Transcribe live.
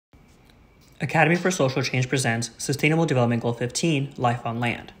Academy for Social Change presents Sustainable Development Goal 15, Life on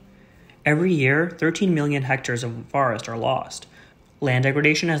Land. Every year, 13 million hectares of forest are lost. Land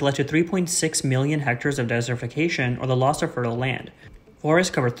degradation has led to 3.6 million hectares of desertification or the loss of fertile land.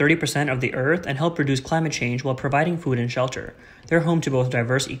 Forests cover 30% of the earth and help reduce climate change while providing food and shelter. They're home to both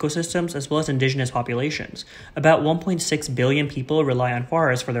diverse ecosystems as well as indigenous populations. About 1.6 billion people rely on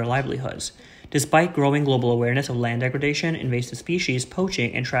forests for their livelihoods. Despite growing global awareness of land degradation, invasive species,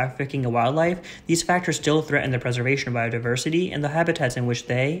 poaching, and trafficking of wildlife, these factors still threaten the preservation of biodiversity and the habitats in which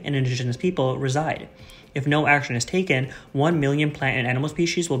they and indigenous people reside. If no action is taken, 1 million plant and animal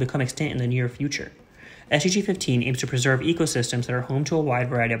species will become extinct in the near future. SDG 15 aims to preserve ecosystems that are home to a wide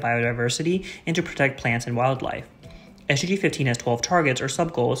variety of biodiversity and to protect plants and wildlife. SDG 15 has 12 targets or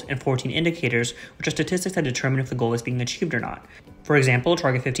sub-goals and 14 indicators, which are statistics that determine if the goal is being achieved or not. For example,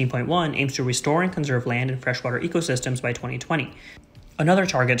 Target 15.1 aims to restore and conserve land and freshwater ecosystems by 2020. Another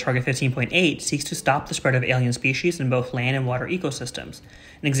target, Target 15.8, seeks to stop the spread of alien species in both land and water ecosystems.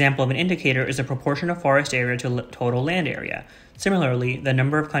 An example of an indicator is the proportion of forest area to total land area. Similarly, the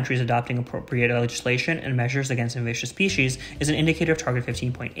number of countries adopting appropriate legislation and measures against invasive species is an indicator of Target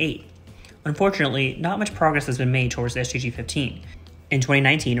 15.8. Unfortunately, not much progress has been made towards SDG 15. In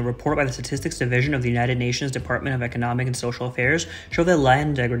 2019, a report by the Statistics Division of the United Nations Department of Economic and Social Affairs showed that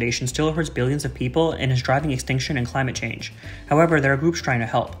land degradation still hurts billions of people and is driving extinction and climate change. However, there are groups trying to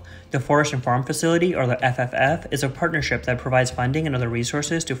help. The Forest and Farm Facility, or the FFF, is a partnership that provides funding and other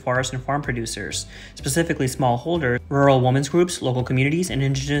resources to forest and farm producers, specifically smallholders, rural women's groups, local communities, and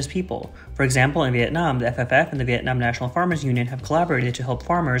indigenous people. For example, in Vietnam, the FFF and the Vietnam National Farmers Union have collaborated to help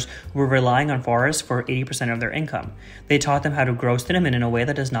farmers who were relying on forests for 80% of their income. They taught them how to grow cinnamon in a way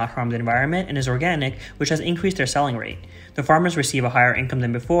that does not harm the environment and is organic, which has increased their selling rate. The farmers receive a higher income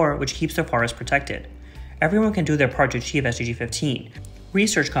than before, which keeps the forest protected. Everyone can do their part to achieve SDG 15.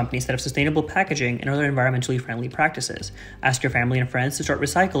 Research companies that have sustainable packaging and other environmentally friendly practices. Ask your family and friends to start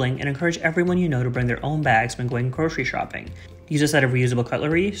recycling and encourage everyone you know to bring their own bags when going grocery shopping. Use a set of reusable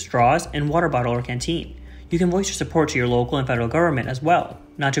cutlery, straws, and water bottle or canteen. You can voice your support to your local and federal government as well.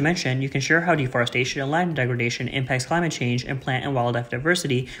 Not to mention, you can share how deforestation and land degradation impacts climate change and plant and wildlife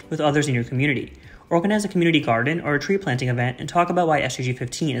diversity with others in your community. Organize a community garden or a tree planting event and talk about why SDG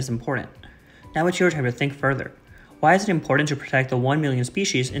 15 is important. Now it's your time to think further. Why is it important to protect the 1 million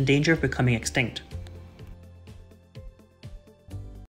species in danger of becoming extinct?